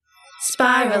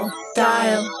Spiral,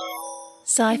 dial.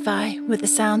 Sci-fi with a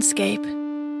soundscape.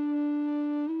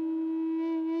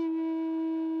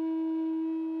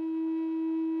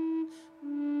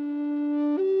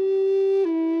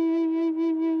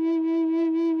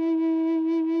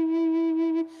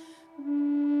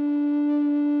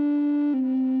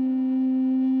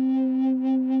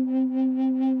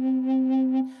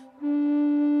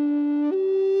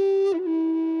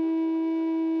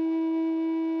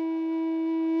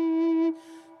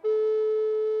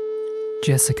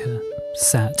 Jessica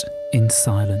sat in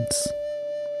silence,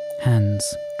 hands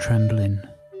trembling,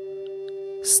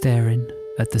 staring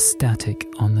at the static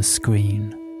on the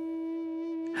screen.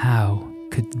 How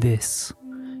could this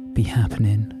be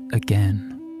happening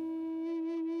again?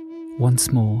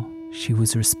 Once more, she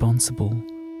was responsible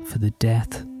for the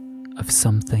death of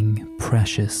something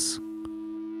precious.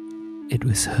 It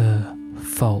was her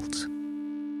fault.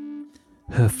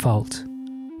 Her fault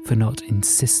for not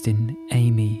insisting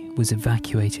Amy was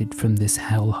evacuated from this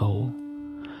hellhole.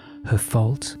 Her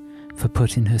fault for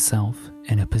putting herself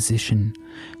in a position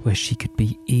where she could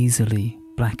be easily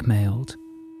blackmailed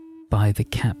by the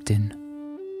captain.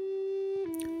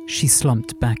 She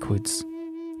slumped backwards.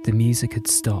 The music had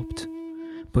stopped,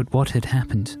 but what had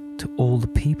happened to all the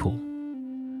people?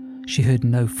 She heard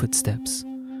no footsteps,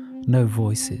 no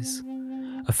voices.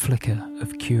 A flicker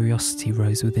of curiosity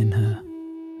rose within her,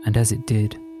 and as it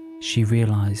did, she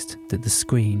realised that the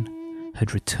screen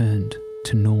had returned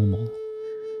to normal.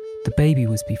 The baby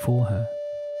was before her,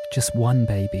 just one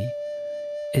baby.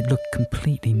 It looked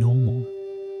completely normal.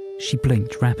 She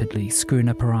blinked rapidly, screwing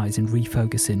up her eyes and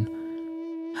refocusing.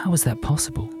 How was that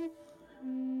possible?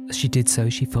 As she did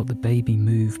so, she felt the baby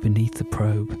move beneath the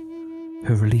probe.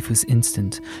 Her relief was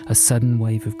instant, a sudden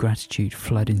wave of gratitude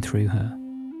flooding through her.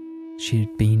 She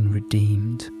had been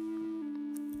redeemed.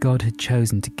 God had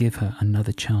chosen to give her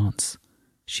another chance.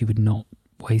 She would not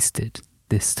waste it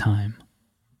this time.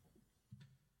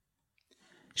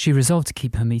 She resolved to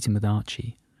keep her meeting with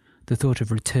Archie. The thought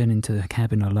of returning to the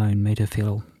cabin alone made her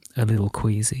feel a little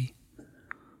queasy.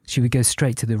 She would go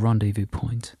straight to the rendezvous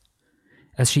point.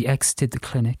 As she exited the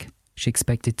clinic, she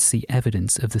expected to see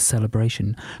evidence of the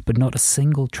celebration, but not a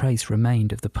single trace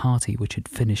remained of the party which had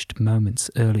finished moments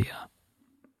earlier.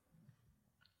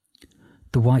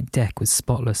 The white deck was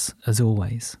spotless as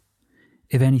always.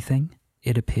 If anything,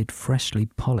 it appeared freshly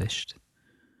polished.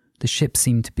 The ship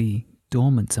seemed to be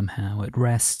dormant somehow, at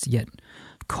rest, yet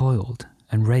coiled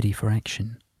and ready for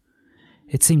action.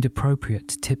 It seemed appropriate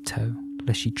to tiptoe,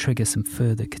 lest she trigger some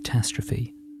further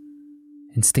catastrophe.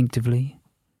 Instinctively,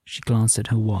 she glanced at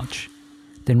her watch,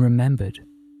 then remembered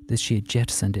that she had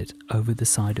jettisoned it over the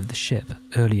side of the ship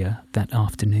earlier that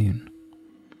afternoon.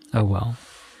 Oh well.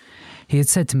 He had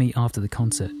said to me after the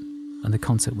concert, and the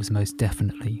concert was most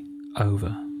definitely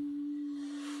over.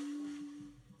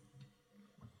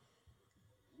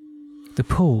 The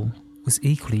pool was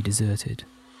equally deserted.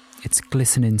 Its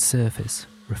glistening surface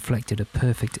reflected a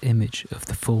perfect image of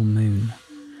the full moon.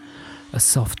 A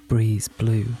soft breeze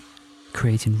blew,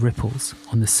 creating ripples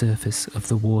on the surface of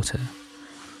the water,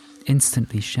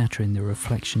 instantly shattering the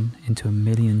reflection into a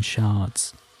million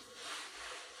shards.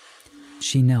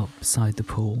 She knelt beside the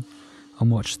pool and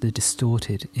watched the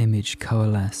distorted image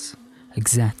coalesce,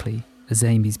 exactly as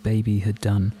Amy's baby had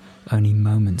done only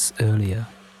moments earlier.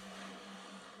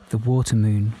 The water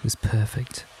moon was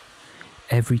perfect,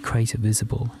 every crater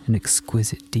visible in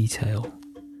exquisite detail.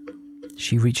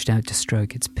 She reached out to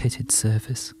stroke its pitted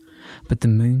surface, but the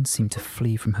moon seemed to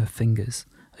flee from her fingers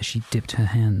as she dipped her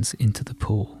hands into the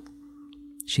pool.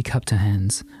 She cupped her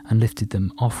hands and lifted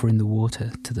them, offering the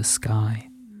water to the sky.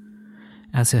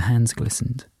 As her hands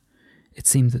glistened, it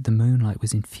seemed that the moonlight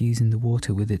was infusing the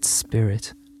water with its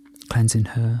spirit, cleansing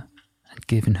her and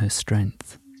giving her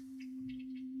strength.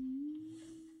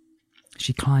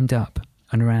 She climbed up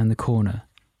and around the corner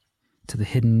to the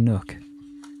hidden nook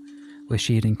where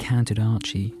she had encountered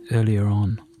Archie earlier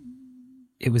on.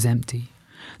 It was empty.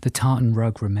 The tartan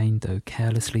rug remained, though,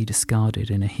 carelessly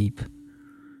discarded in a heap.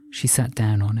 She sat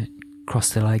down on it,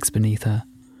 crossed her legs beneath her,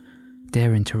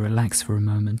 daring to relax for a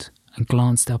moment, and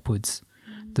glanced upwards.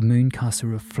 The moon cast a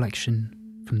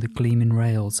reflection from the gleaming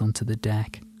rails onto the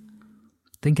deck.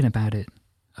 Thinking about it,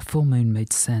 a full moon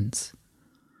made sense,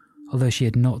 although she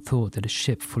had not thought that a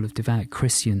ship full of devout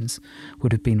Christians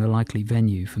would have been a likely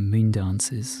venue for moon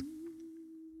dances.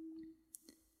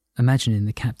 Imagining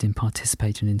the captain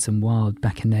participating in some wild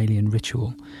bacchanalian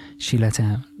ritual, she let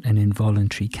out an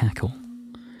involuntary cackle.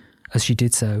 As she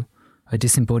did so, a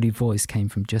disembodied voice came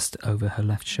from just over her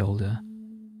left shoulder.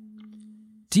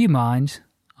 "Do you mind?"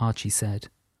 Archie said.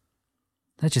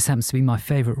 "That just happens to be my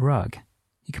favourite rug.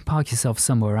 You You can park yourself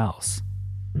somewhere else."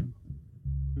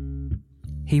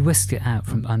 He whisked it out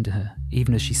from under her,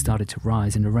 even as she started to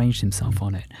rise, and arranged himself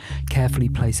on it, carefully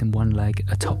placing one leg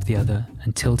atop the other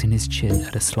and tilting his chin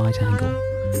at a slight angle.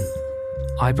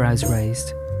 Eyebrows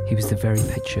raised, he was the very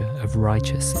picture of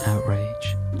righteous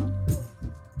outrage.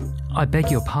 "I beg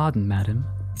your pardon, madam,"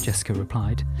 Jessica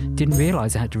replied. "Didn't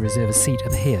realise I had to reserve a seat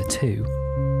up here too."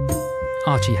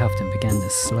 Archie huffed and began to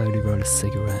slowly roll a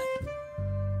cigarette.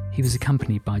 He was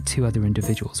accompanied by 2 other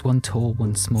individuals, one tall,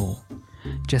 one small.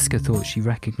 Jessica thought she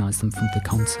recognised them from the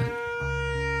concert.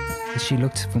 As she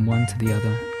looked from one to the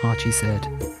other, Archie said,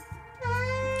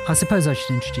 "I suppose I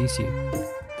should introduce you.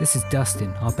 This is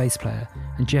Dustin, our bass player,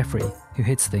 and Jeffrey, who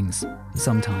hits things,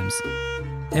 sometimes.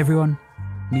 Everyone,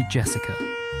 meet Jessica."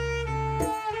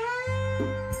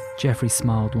 Jeffrey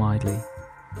smiled widely.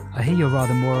 "I hear you're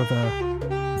rather more of a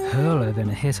hurler than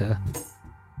a hitter.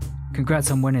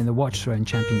 Congrats on winning the watch throwing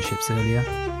championships earlier.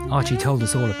 Archie told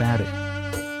us all about it."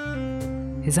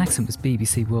 His accent was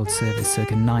BBC World Service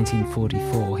circa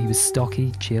 1944. He was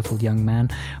stocky, cheerful young man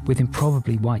with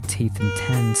improbably white teeth and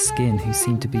tanned skin who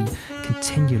seemed to be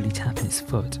continually tapping his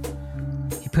foot.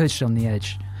 He perched on the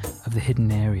edge of the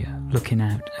hidden area, looking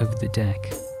out over the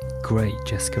deck. "Great,"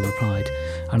 Jessica replied.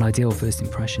 "An ideal first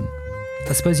impression.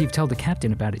 I suppose you've told the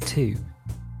captain about it too."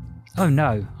 "Oh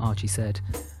no," Archie said.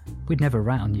 "We'd never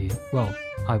rat on you. Well,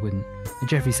 I wouldn't. And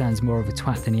Jeffrey sounds more of a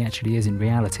twat than he actually is in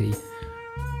reality.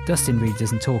 Dustin really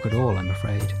doesn't talk at all, I'm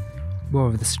afraid. More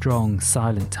of the strong,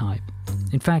 silent type.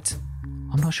 In fact,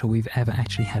 I'm not sure we've ever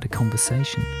actually had a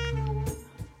conversation.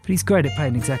 But he's great at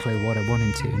playing exactly what I want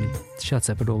him to, and he shuts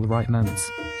up at all the right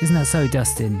moments. Isn't that so,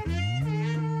 Dustin?"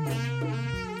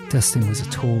 Dustin was a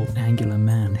tall, angular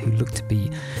man who looked to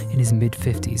be in his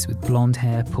mid-50s with blonde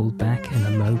hair pulled back in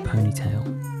a low ponytail.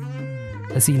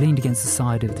 As he leaned against the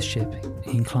side of the ship,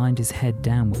 he inclined his head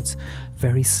downwards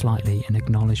very slightly in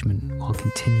acknowledgement while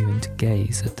continuing to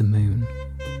gaze at the moon.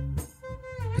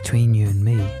 "Between you and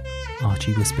me,"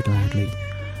 Archie whispered loudly,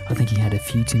 "I think he had a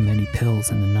few too many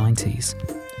pills in the 90s.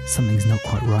 Something's not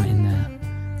quite right in there.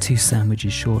 2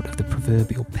 sandwiches short of the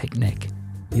proverbial picnic.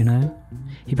 You know?"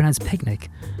 He pronounced picnic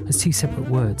as 2 separate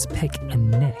words, pick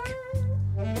and nick.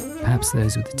 Perhaps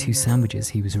those were the 2 sandwiches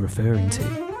he was referring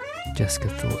to, Jessica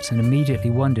thought, and immediately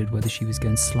wondered whether she was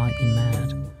going slightly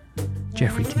mad.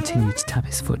 Jeffrey continued to tap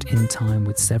his foot in time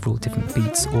with several different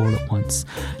beats all at once.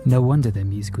 No wonder their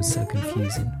music was so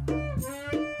confusing.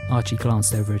 Archie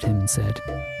glanced over at him and said,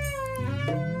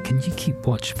 "Can you keep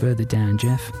watch further down,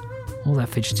 Jeff? All that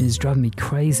fidgeting is driving me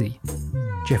crazy."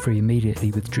 Jeffrey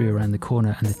immediately withdrew around the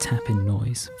corner and the tapping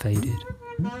noise faded.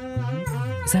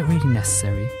 "Is that really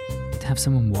necessary, to have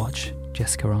someone watch?"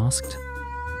 Jessica asked.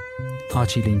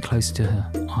 Archie leaned closer to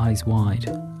her, eyes wide.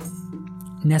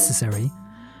 "Necessary?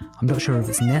 I'm not sure if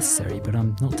it's necessary, but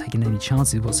I'm not taking any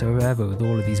chances whatsoever with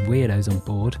all of these weirdos on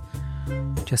board."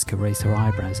 Jessica raised her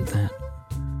eyebrows at that,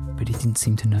 but he didn't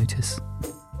seem to notice.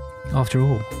 "After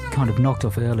all, we kind of knocked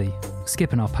off early,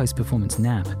 skipping our post-performance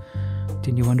nap.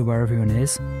 Didn't you wonder where everyone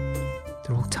is?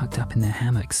 They're all tucked up in their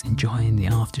hammocks, enjoying the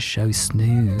after-show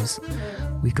snooze.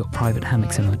 We've got private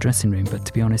hammocks in our dressing room, but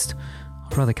to be honest,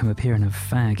 I'd rather come up here and have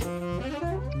a fag.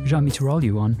 Would you like me to roll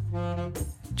you one?"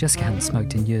 Jessica hadn't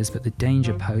smoked in years, but the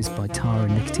danger posed by tar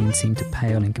and nicotine seemed to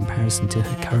pale in comparison to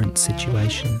her current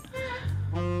situation.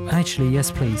 "Actually,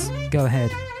 yes please, go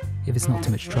ahead, if it's not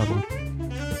too much trouble."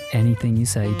 "Anything you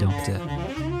say, Doctor."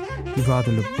 He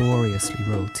rather laboriously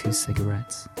rolled 2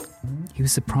 cigarettes. He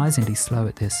was surprisingly slow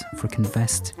at this for a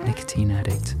confessed nicotine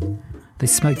addict. They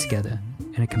smoked together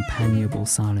in a companionable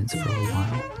silence for a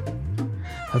while.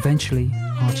 Eventually,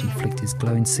 Archie flicked his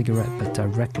glowing cigarette butt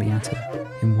directly at her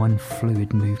in one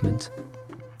fluid movement.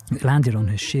 It landed on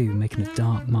her shoe, making a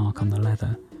dark mark on the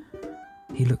leather.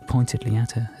 He looked pointedly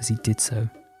at her as he did so.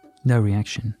 No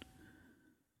reaction.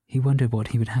 He wondered what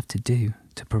he would have to do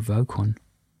to provoke one.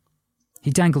 He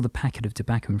dangled a packet of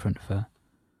tobacco in front of her.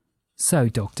 "So,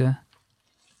 Doctor,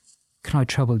 can I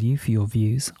trouble you for your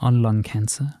views on lung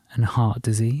cancer and heart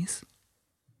disease?"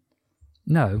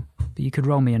 "No, but you could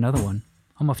roll me another one.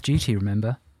 I'm off duty,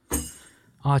 remember?"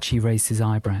 Archie raised his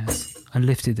eyebrows and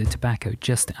lifted the tobacco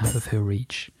just out of her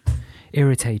reach.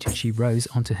 Irritated, she rose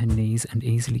onto her knees and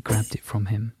easily grabbed it from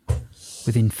him.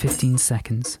 Within 15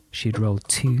 seconds, she had rolled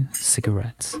 2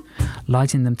 cigarettes.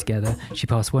 Lighting them together, she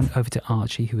passed one over to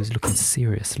Archie, who was looking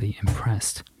seriously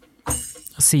impressed.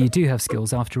 "I see you do have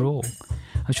skills after all.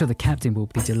 I'm sure the captain will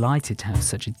be delighted to have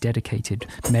such a dedicated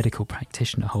medical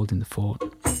practitioner holding the fort."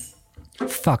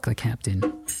 "Fuck the captain."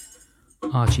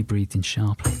 Archie breathed in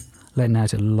sharply, letting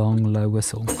out a long, low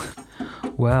whistle.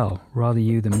 "Well, rather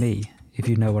you than me, if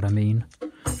you know what I mean.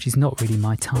 She's not really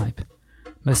my type.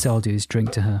 Most I'll do is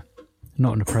drink to her.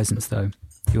 Not in her presence, though,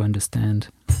 you understand.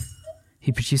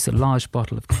 He produced a large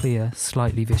bottle of clear,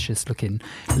 slightly vicious-looking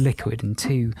liquid in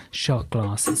 2 shot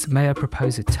glasses. May I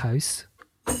propose a toast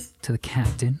to the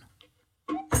captain?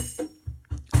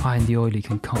 Eyeing the oily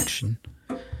concoction,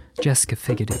 Jessica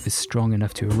figured it was strong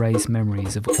enough to erase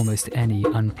memories of almost any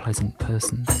unpleasant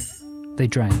person. They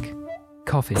drank.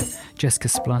 Coffee. Jessica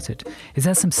spluttered. Is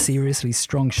that some seriously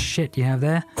strong shit you have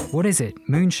there? What is it?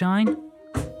 Moonshine?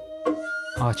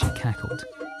 Archie cackled.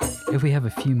 If we have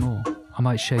a few more, I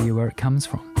might show you where it comes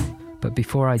from. But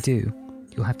before I do,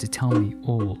 you'll have to tell me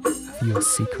all of your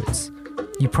secrets.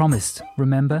 You promised,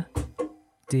 remember?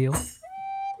 Deal?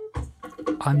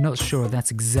 I'm not sure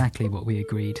that's exactly what we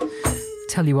agreed.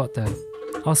 Tell you what though,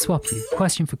 I'll swap you,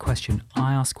 question for question.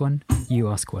 I ask one, you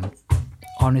ask one.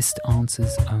 Honest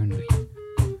answers only.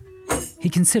 He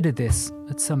considered this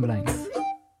at some length.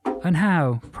 And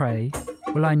how, pray,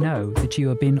 will I know that you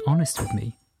are being honest with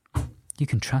me? You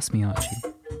can trust me, Archie.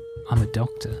 I'm a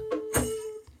doctor.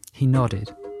 He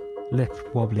nodded, lip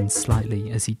wobbling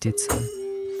slightly as he did so.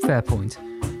 Fair point.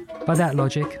 By that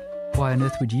logic, why on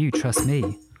earth would you trust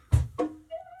me?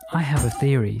 I have a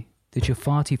theory that you're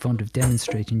far too fond of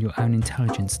demonstrating your own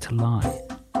intelligence to lie.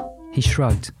 He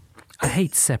shrugged. I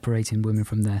hate separating women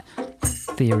from their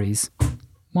theories.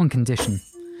 One condition.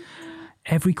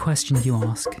 Every question you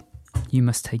ask, you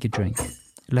must take a drink.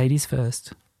 Ladies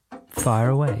first. Fire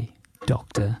away,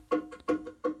 doctor.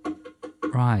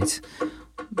 Right.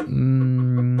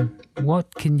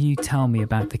 What can you tell me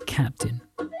about the captain?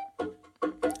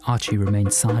 Archie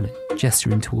remained silent,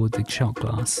 gesturing toward the shot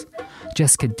glass.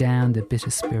 Jessica downed a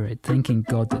bitter spirit, thanking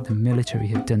God that the military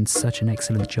had done such an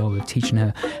excellent job of teaching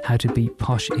her how to beat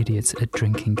posh idiots at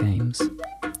drinking games.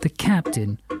 The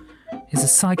captain is a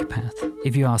psychopath,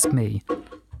 if you ask me.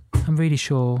 I'm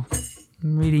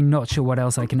really not sure what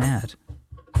else I can add.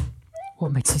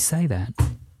 What makes you say that?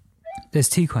 There's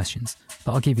 2 questions,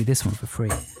 but I'll give you this one for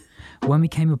free. When we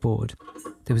came aboard,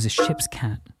 there was a ship's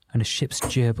cat and a ship's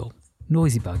gerbil.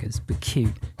 Noisy buggers, but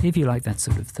cute, if you like that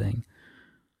sort of thing.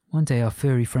 One day our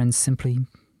furry friends simply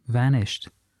vanished.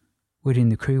 Word in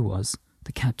the crew was,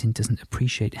 the captain doesn't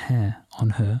appreciate hair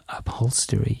on her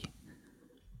upholstery.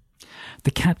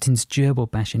 The captain's gerbil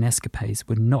bashing escapades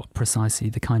were not precisely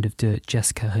the kind of dirt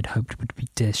Jessica had hoped would be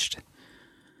dished.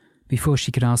 Before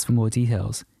she could ask for more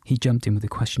details, he jumped in with a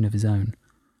question of his own.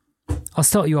 I'll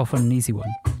start you off on an easy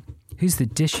one. Who's the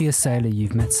dishiest sailor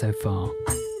you've met so far?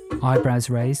 Eyebrows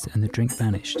raised and the drink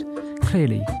vanished.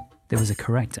 Clearly, there was a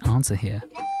correct answer here.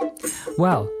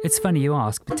 Well, it's funny you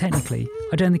ask, but technically,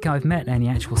 I don't think I've met any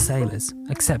actual sailors,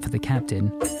 except for the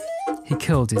captain. He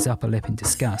curled his upper lip in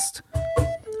disgust.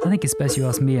 I think it's best you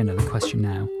ask me another question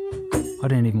now. I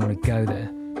don't even want to go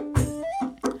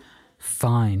there.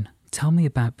 Fine. Tell me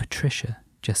about Patricia,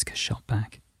 Jessica shot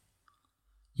back.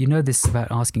 You know this is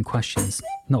about asking questions,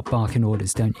 not barking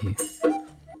orders, don't you?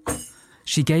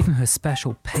 She gave him her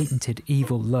special patented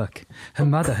evil look. Her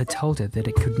mother had told her that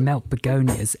it could melt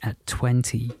begonias at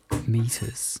 20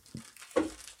 meters.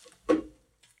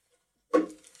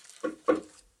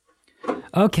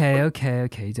 Okay,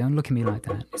 don't look at me like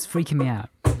that. It's freaking me out.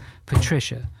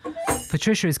 Patricia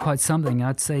is quite something.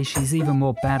 I'd say she's even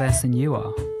more badass than you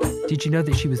are. Did you know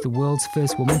that she was the world's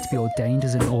first woman to be ordained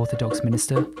as an Orthodox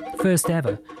minister? First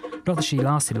ever. Not that she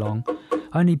lasted long.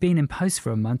 Only been in post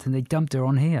for a month and they dumped her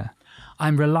on here.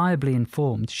 I'm reliably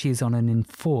informed she is on an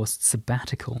enforced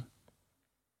sabbatical.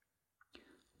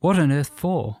 What on earth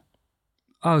for?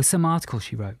 Oh, some article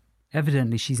she wrote.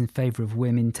 Evidently she's in favour of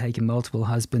women taking multiple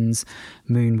husbands,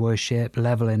 moon worship,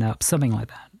 levelling up, something like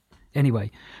that.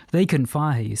 Anyway, they couldn't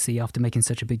fire her, you see, after making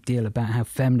such a big deal about how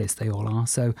feminist they all are,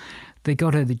 so they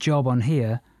got her the job on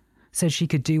here, said she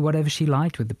could do whatever she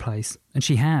liked with the place, and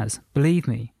she has, believe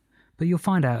me. But you'll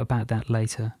find out about that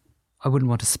later. I wouldn't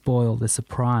want to spoil the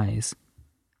surprise.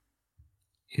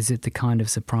 Is it the kind of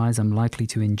surprise I'm likely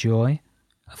to enjoy?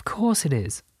 Of course it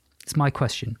is. It's my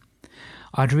question.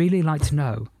 I'd really like to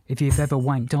know if you've ever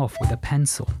wanked off with a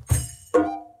pencil.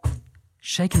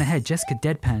 Shaking her head, Jessica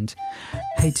deadpanned.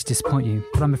 Hate to disappoint you,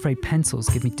 but I'm afraid pencils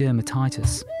give me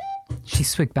dermatitis. She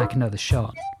swigged back another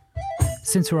shot.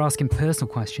 Since we're asking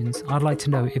personal questions, I'd like to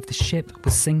know if the ship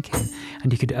was sinking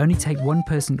and you could only take one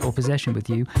person or possession with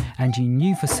you and you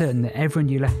knew for certain that everyone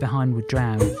you left behind would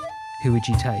drown, who would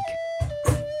you take?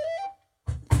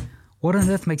 What on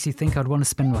earth makes you think I'd want to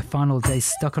spend my final days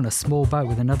stuck on a small boat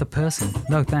with another person?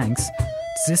 No thanks.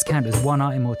 Does this count as one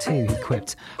item or two? He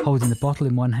quipped, holding the bottle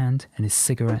in one hand and his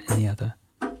cigarette in the other.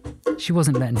 She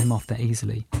wasn't letting him off that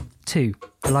easily. 2,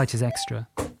 the light is extra.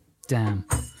 Damn.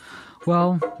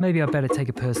 Well, maybe I'd better take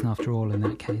a person after all in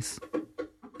that case.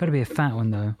 Better be a fat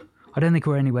one, though. I don't think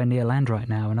we're anywhere near land right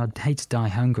now, and I'd hate to die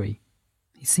hungry.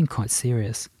 He seemed quite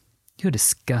serious. You're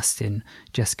disgusting,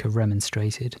 Jessica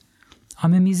remonstrated.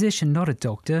 I'm a musician, not a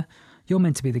doctor. You're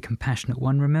meant to be the compassionate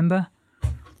one, remember?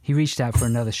 He reached out for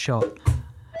another shot,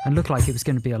 and looked like it was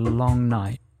going to be a long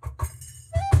night.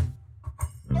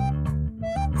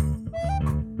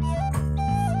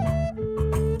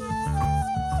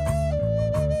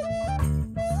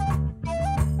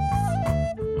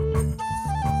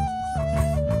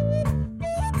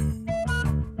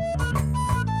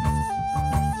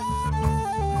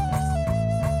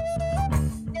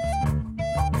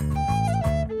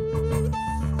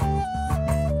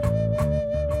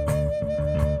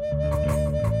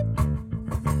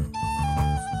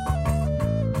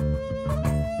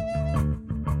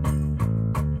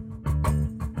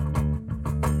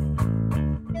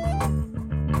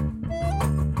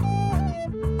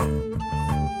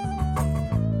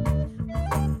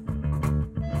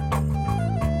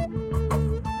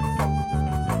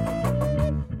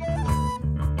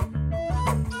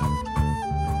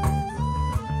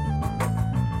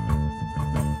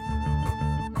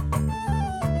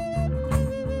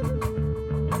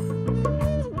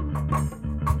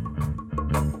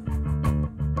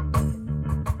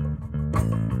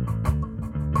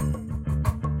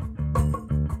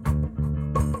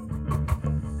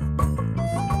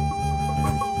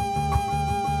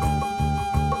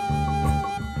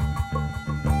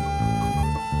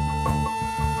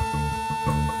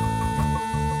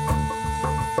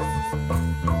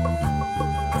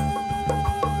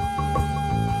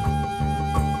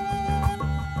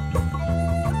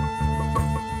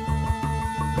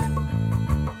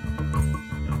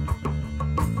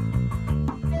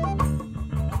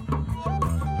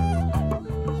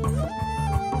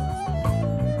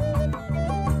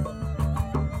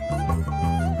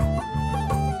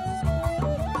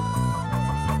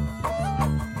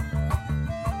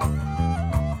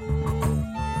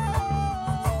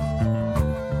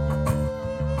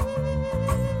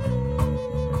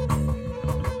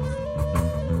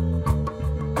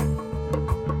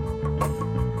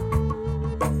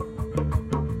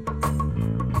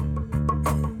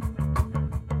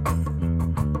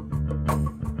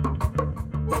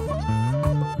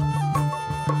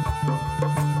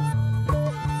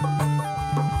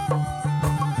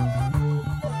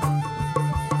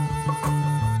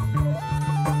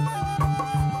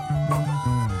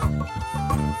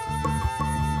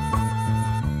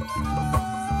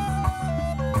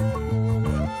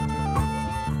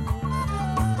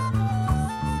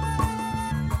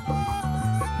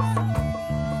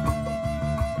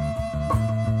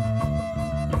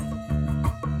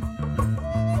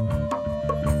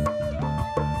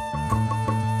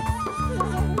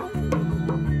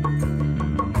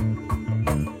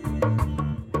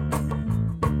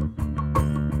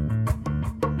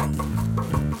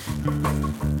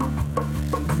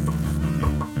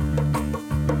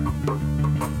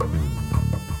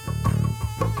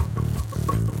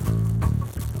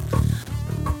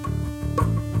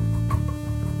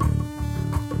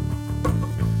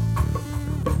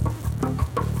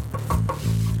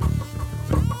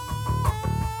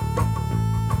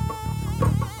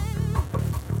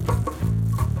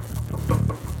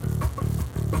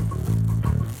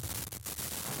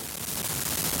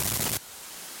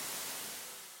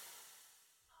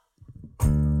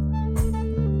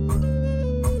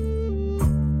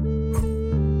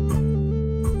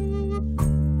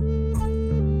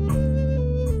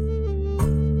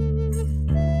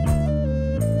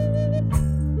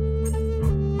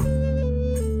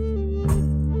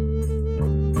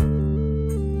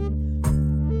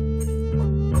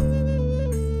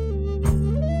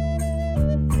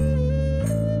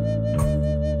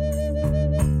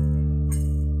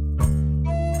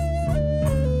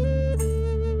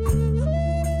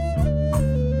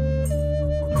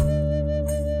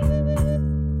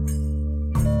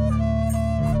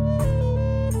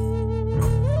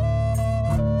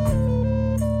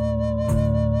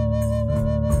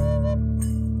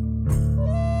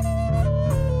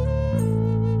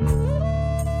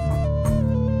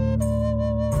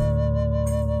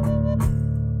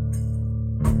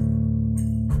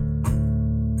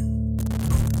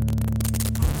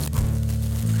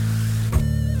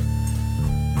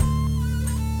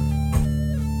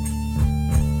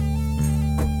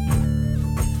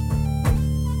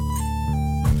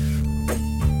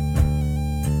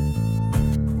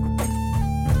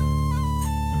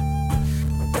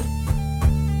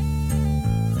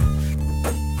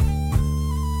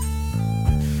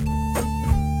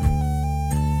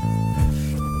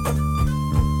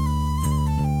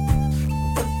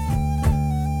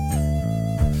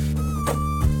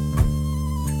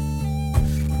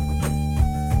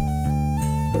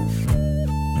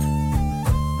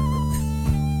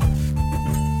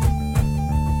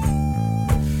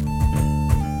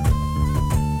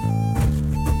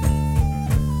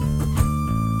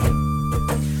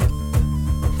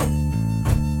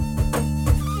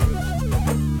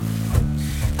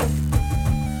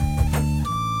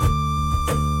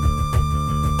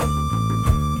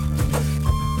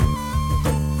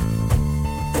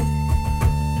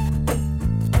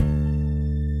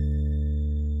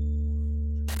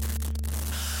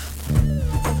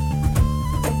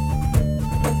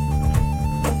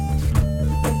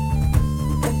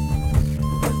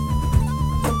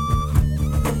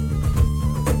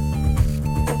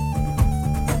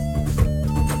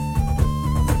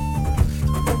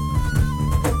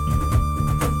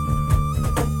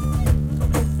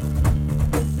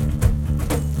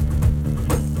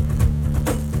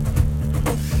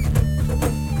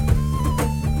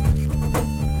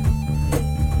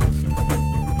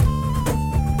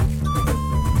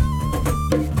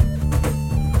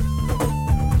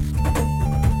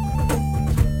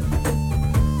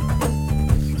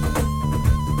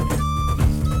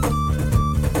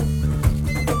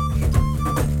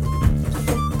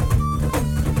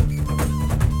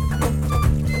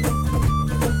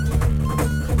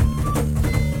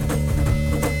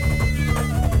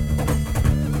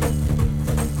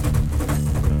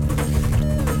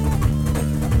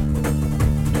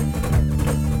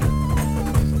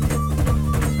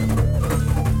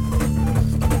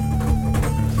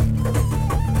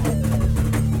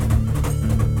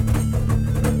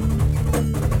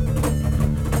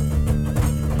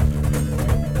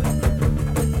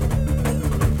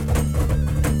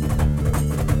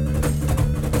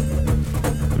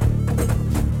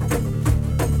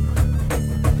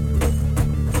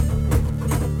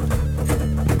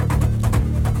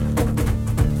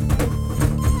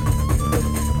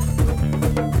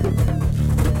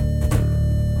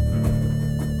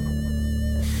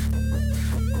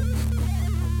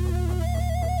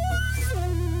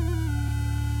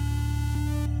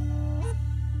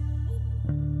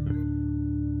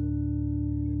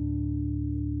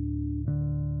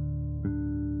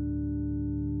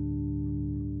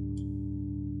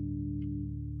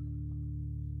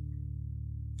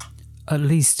 At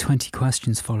least 20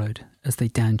 questions followed as they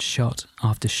downed shot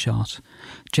after shot.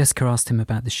 Jessica asked him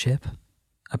about the ship,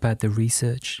 about the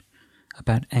research,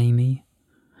 about Amy,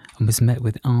 and was met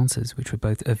with answers which were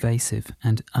both evasive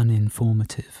and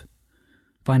uninformative.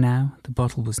 By now, the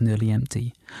bottle was nearly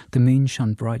empty. The moon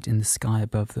shone bright in the sky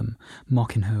above them,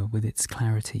 mocking her with its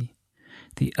clarity.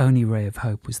 The only ray of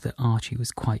hope was that Archie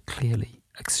was quite clearly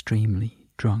extremely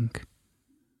drunk.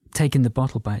 Taking the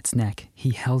bottle by its neck, he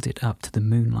held it up to the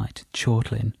moonlight,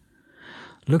 chortling.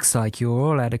 "Looks like you're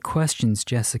all out of questions,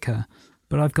 Jessica,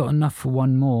 but I've got enough for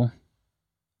one more.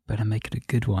 Better make it a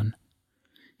good one."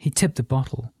 He tipped the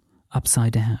bottle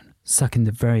upside down, sucking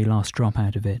the very last drop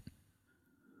out of it.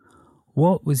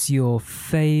 "What was your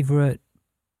favourite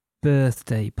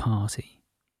birthday party?"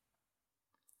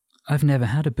 "I've never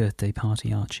had a birthday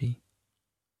party, Archie."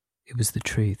 It was the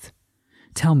truth.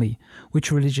 "Tell me, which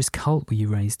religious cult were you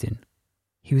raised in?"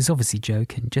 He was obviously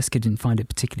joking. Jessica didn't find it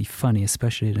particularly funny,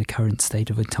 especially in her current state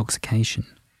of intoxication.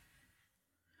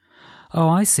 "Oh,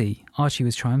 I see." Archie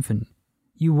was triumphant.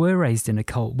 "You were raised in a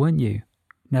cult, weren't you?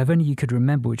 Now, if only you could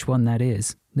remember which one that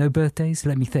is. No birthdays?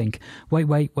 Let me think.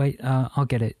 Wait. I'll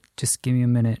get it. Just give me a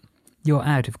minute. You're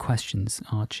out of questions,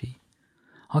 Archie."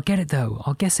 "I'll get it, though.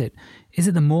 I'll guess it. Is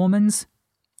it the Mormons?"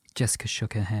 Jessica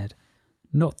shook her head.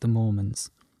 "Not the Mormons."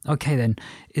 "Okay, then.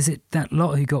 Is it that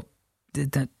lot who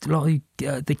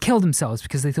they killed themselves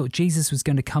because they thought Jesus was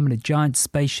going to come in a giant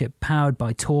spaceship powered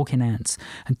by talking ants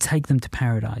and take them to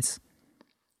paradise?"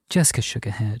 Jessica shook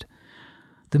her head.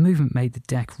 The movement made the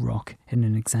deck rock in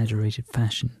an exaggerated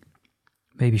fashion.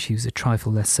 Maybe she was a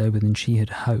trifle less sober than she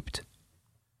had hoped.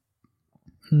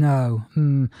 "No.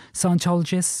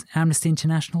 Scientologists? Amnesty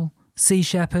International? Sea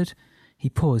Shepherd?" He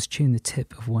paused, chewing the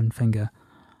tip of one finger.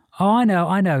 "Oh,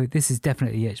 I know. This is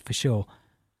definitely it, for sure.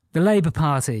 The Labour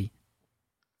Party."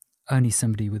 Only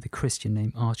somebody with a Christian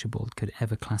name Archibald could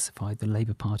ever classify the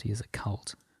Labour Party as a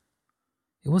cult.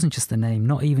 It wasn't just the name.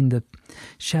 Not even the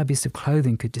shabbiest of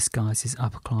clothing could disguise his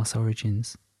upper-class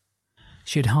origins.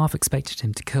 She had half expected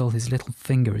him to curl his little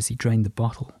finger as he drained the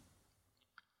bottle.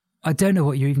 "I don't know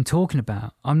what you're even talking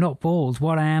about. I'm not bald.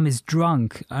 What I am is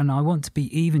drunk, and I want to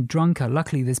be even drunker.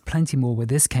 Luckily, there's plenty more where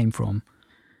this came from."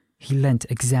 He leant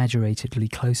exaggeratedly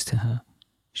close to her.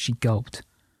 She gulped.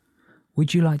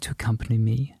 "Would you like to accompany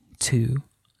me to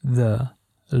the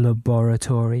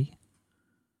laboratory?"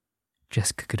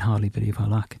 Jessica could hardly believe her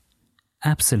luck.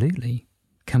 "Absolutely.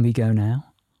 Can we go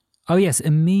now?" "Oh yes,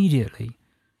 immediately."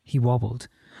 He wobbled.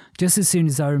 "Just as soon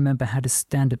as I remember how to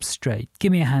stand up straight.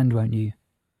 Give me a hand, won't you?"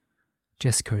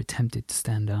 Jessica attempted to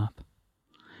stand up,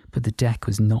 but the deck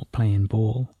was not playing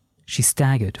ball. She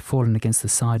staggered, falling against the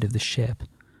side of the ship.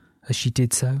 As she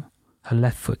did so, her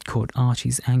left foot caught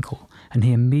Archie's ankle, and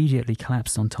he immediately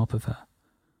collapsed on top of her.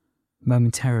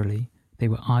 Momentarily, they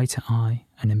were eye to eye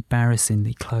and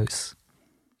embarrassingly close.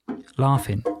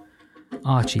 Laughing,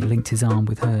 Archie linked his arm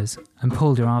with hers and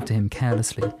pulled her after him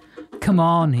carelessly. "Come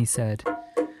on," he said.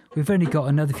 "We've only got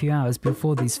another few hours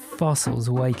before these fossils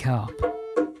wake up."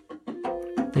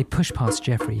 They pushed past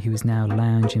Jeffrey, who was now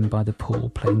lounging by the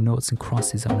pool, playing noughts and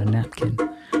crosses on a napkin,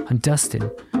 and Dustin,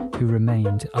 who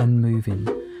remained unmoving,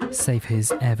 save for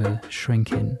his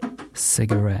ever-shrinking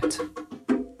cigarette.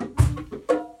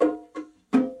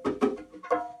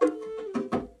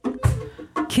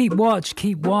 Keep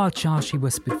watch, Archie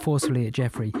whispered forcefully at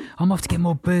Jeffrey. "I'm off to get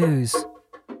more booze."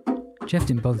 Jeff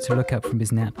didn't bother to look up from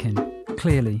his napkin.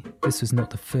 Clearly, this was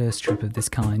not the first trip of this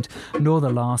kind, nor the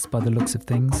last by the looks of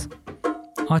things.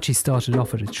 Archie started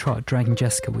off at a trot, dragging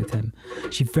Jessica with him.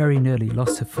 She very nearly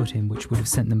lost her footing, which would have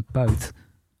sent them both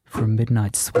for a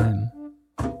midnight swim.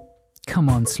 "Come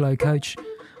on, slow coach.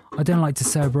 I don't like to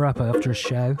sober up after a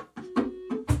show."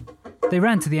 They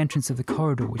ran to the entrance of the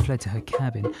corridor which led to her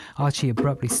cabin. Archie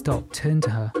abruptly stopped, turned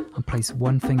to her, and placed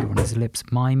one finger on his lips,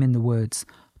 miming the words,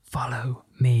 "Follow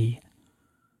me."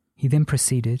 He then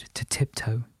proceeded to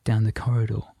tiptoe down the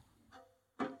corridor.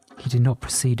 He did not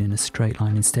proceed in a straight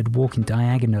line, instead walking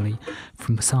diagonally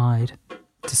from side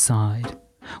to side,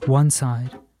 one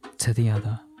side to the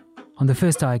other. On the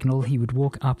first diagonal, he would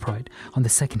walk upright. On the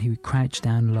second, he would crouch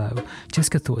down low.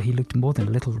 Jessica thought he looked more than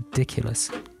a little ridiculous.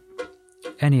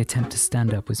 Any attempt to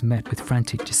stand up was met with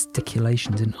frantic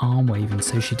gesticulations and arm waving,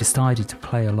 so she decided to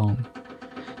play along.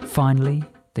 Finally,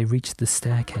 they reached the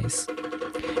staircase.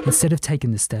 Instead of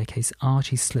taking the staircase,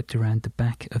 Archie slipped around the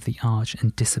back of the arch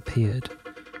and disappeared.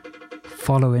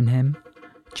 Following him,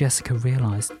 Jessica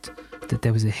realised that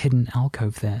there was a hidden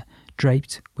alcove there,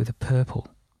 draped with a purple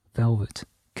velvet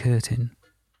curtain.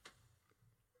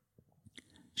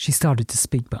 She started to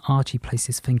speak, but Archie placed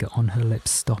his finger on her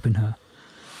lips, stopping her.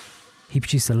 He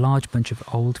produced a large bunch of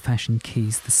old-fashioned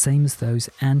keys, the same as those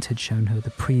Ant had shown her the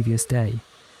previous day.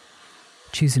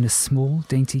 Choosing a small,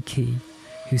 dainty key,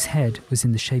 whose head was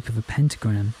in the shape of a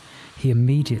pentagram, he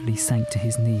immediately sank to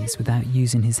his knees without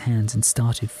using his hands and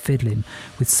started fiddling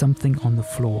with something on the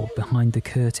floor behind the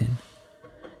curtain.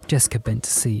 Jessica bent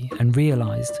to see and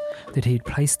realised that he had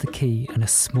placed the key in a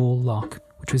small lock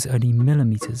which was only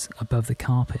millimetres above the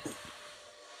carpet.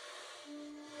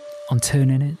 On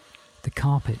turning it, the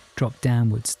carpet dropped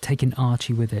downwards, taking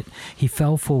Archie with it. He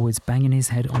fell forwards, banging his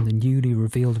head on the newly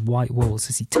revealed white walls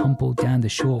as he tumbled down the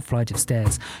short flight of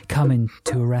stairs, coming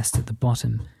to a rest at the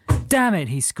bottom. "Damn it!"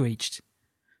 he screeched.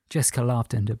 Jessica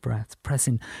laughed under her breath,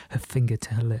 pressing her finger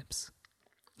to her lips.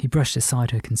 He brushed aside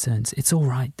her concerns. "It's all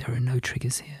right, there are no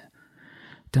triggers here.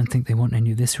 Don't think they want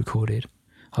any of this recorded.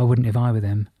 I wouldn't if I were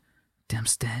them. Damn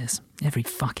stairs, every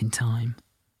fucking time."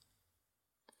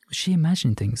 Was she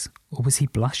imagining things, or was he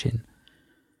blushing?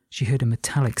 She heard a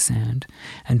metallic sound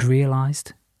and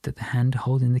realised that the hand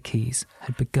holding the keys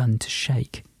had begun to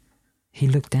shake. He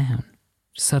looked down,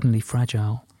 suddenly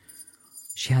fragile.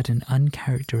 She had an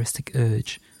uncharacteristic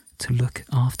urge to look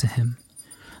after him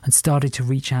and started to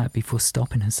reach out before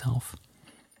stopping herself.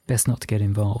 Best not to get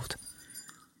involved.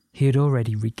 He had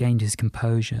already regained his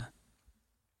composure.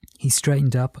 He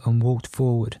straightened up and walked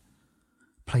forward,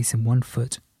 placing one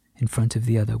foot in front of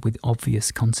the other with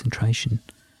obvious concentration.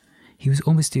 He was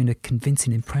almost doing a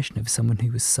convincing impression of someone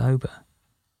who was sober.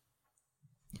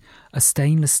 A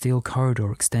stainless steel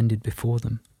corridor extended before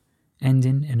them,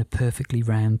 ending in a perfectly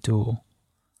round door.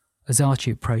 As Archie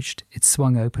approached, it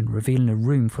swung open, revealing a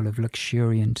room full of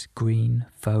luxuriant green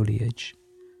foliage.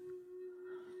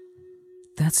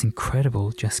 "That's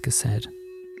incredible," Jessica said.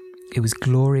 It was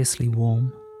gloriously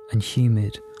warm and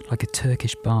humid, like a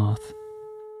Turkish bath.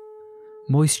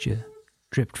 Moisture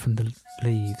dripped from the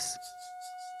leaves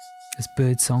as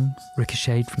birdsong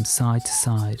ricocheted from side to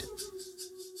side.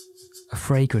 A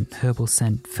fragrant herbal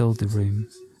scent filled the room,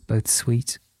 both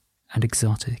sweet and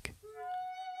exotic.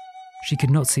 She could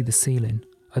not see the ceiling,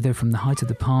 although from the height of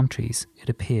the palm trees it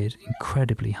appeared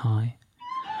incredibly high.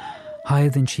 Higher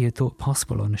than she had thought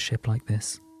possible on a ship like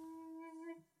this.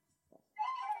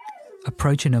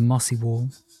 Approaching a mossy wall,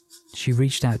 she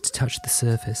reached out to touch the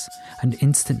surface and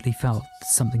instantly felt that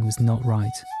something was not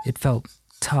right. It felt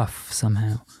tough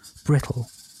somehow, brittle.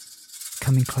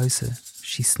 Coming closer,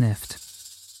 she sniffed.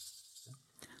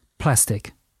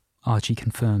 "Plastic," Archie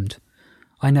confirmed.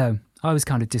 "I know, I was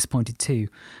kind of disappointed too,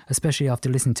 especially after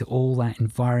listening to all that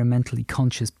environmentally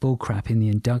conscious bullcrap in the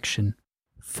induction.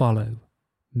 Follow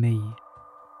me."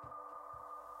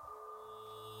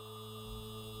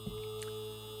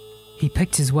 He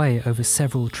picked his way over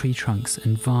several tree trunks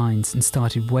and vines and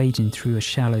started wading through a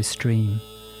shallow stream.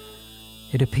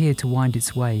 It appeared to wind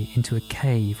its way into a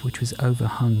cave which was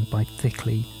overhung by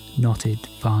thickly knotted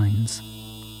vines.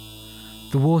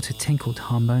 The water tinkled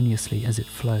harmoniously as it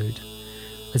flowed,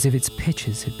 as if its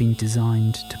pitches had been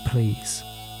designed to please.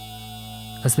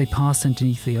 As they passed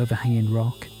underneath the overhanging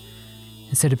rock,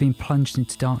 instead of being plunged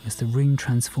into darkness, the room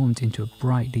transformed into a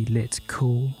brightly lit,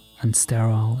 cool and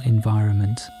sterile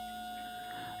environment.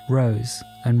 Rows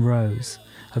and rows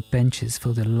of benches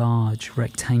filled a large,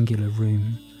 rectangular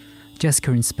room.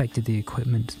 Jessica inspected the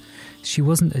equipment. She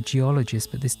wasn't a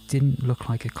geologist, but this didn't look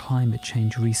like a climate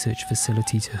change research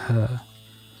facility to her.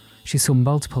 She saw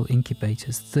multiple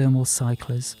incubators, thermal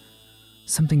cyclers,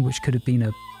 something which could have been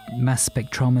a mass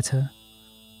spectrometer,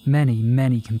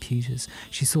 many computers.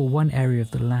 She saw one area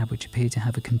of the lab which appeared to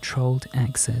have a controlled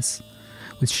access,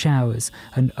 with showers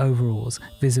and overalls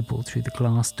visible through the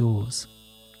glass doors.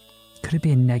 Could it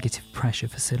be a negative pressure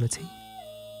facility?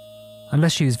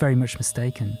 Unless she was very much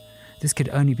mistaken, this could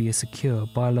only be a secure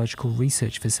biological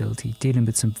research facility dealing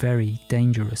with some very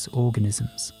dangerous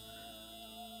organisms.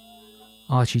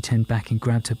 Archie turned back and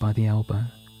grabbed her by the elbow.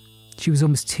 She was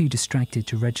almost too distracted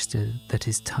to register that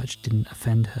his touch didn't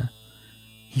offend her.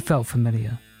 He felt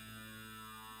familiar.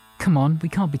 "Come on, we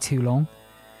can't be too long.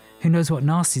 Who knows what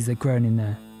nasties they're growing in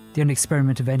there? The only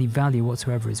experiment of any value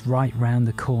whatsoever is right round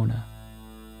the corner."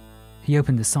 He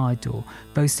opened the side door,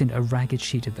 boasting a ragged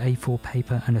sheet of A4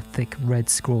 paper and a thick red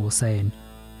scrawl saying,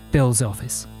 "Bill's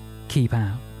office. Keep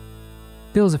out."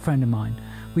 Bill's a friend of mine.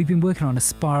 We've been working on a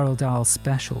spiral dial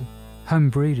special.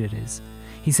 Homebrewed it is.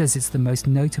 He says it's the most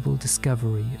notable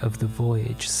discovery of the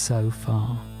voyage so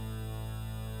far.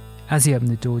 As he opened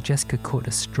the door, Jessica caught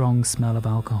a strong smell of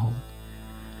alcohol.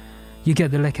 "You get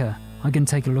the liquor. I'm going to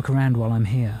take a look around while I'm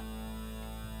here."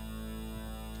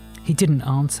 He didn't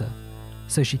answer,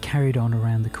 so she carried on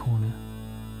around the corner.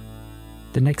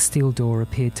 The next steel door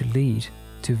appeared to lead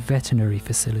to a veterinary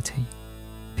facility.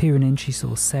 Peering in, she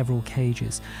saw several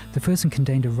cages. The first one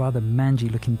contained a rather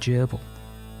mangy-looking gerbil,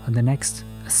 and the next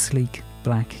a sleek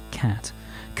black cat,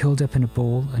 curled up in a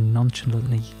ball and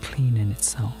nonchalantly cleaning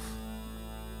itself.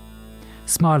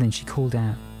 Smiling, she called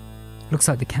out, "Looks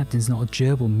like the captain's not a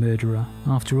gerbil murderer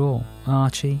after all,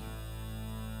 Archie."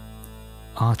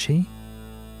 "Archie?"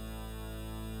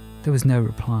 There was no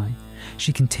reply.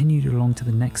 She continued along to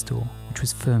the next door, which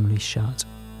was firmly shut.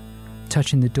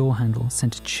 Touching the door handle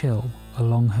sent a chill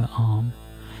along her arm,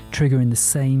 triggering the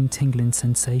same tingling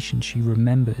sensation she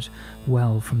remembered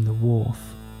well from the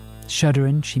wharf.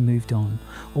 Shuddering, she moved on.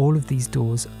 All of these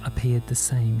doors appeared the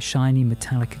same: shiny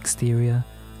metallic exterior,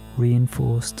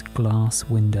 reinforced glass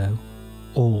window,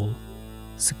 all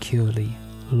securely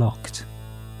locked.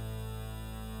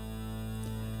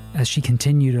 As she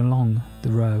continued along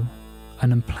the row,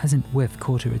 an unpleasant whiff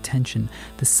caught her attention,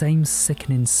 the same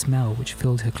sickening smell which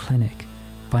filled her clinic,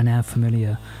 by now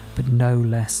familiar, but no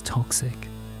less toxic.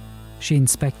 She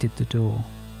inspected the door.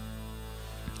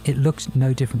 It looked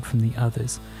no different from the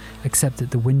others, except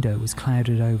that the window was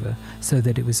clouded over so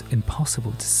that it was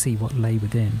impossible to see what lay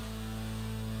within.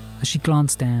 As she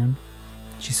glanced down,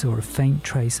 she saw a faint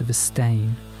trace of a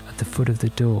stain at the foot of the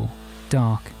door,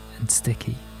 dark and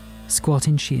sticky.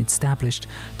 Squatting, she established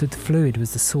that the fluid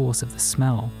was the source of the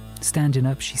smell. Standing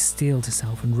up, she steeled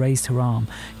herself and raised her arm,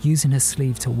 using her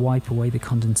sleeve to wipe away the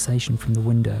condensation from the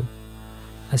window.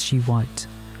 As she wiped,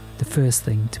 the first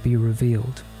thing to be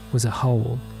revealed was a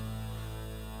hole.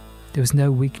 There was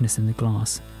no weakness in the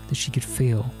glass that she could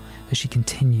feel as she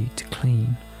continued to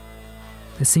clean.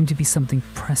 There seemed to be something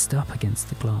pressed up against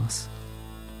the glass.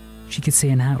 She could see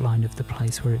an outline of the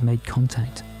place where it made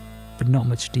contact, but not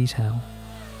much detail.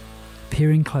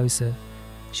 Peering closer,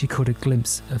 she caught a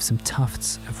glimpse of some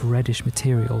tufts of reddish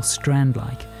material,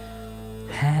 strand-like.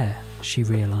 Hair, she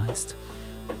realised.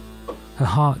 Her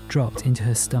heart dropped into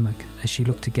her stomach as she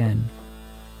looked again,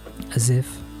 as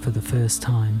if for the first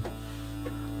time.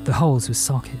 The holes were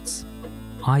sockets,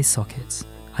 eye sockets,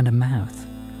 and a mouth,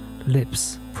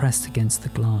 lips pressed against the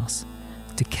glass,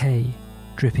 decay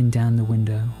dripping down the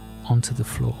window onto the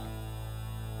floor.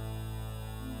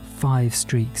 5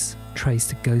 streaks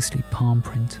traced a ghostly palm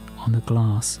print on the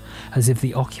glass, as if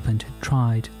the occupant had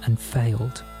tried and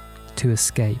failed to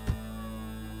escape.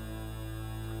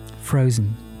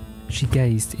 Frozen, she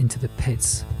gazed into the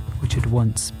pits which had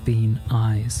once been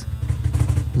eyes.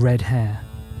 Red hair,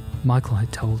 Michael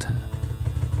had told her.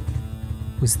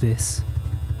 Was this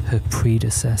her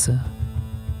predecessor?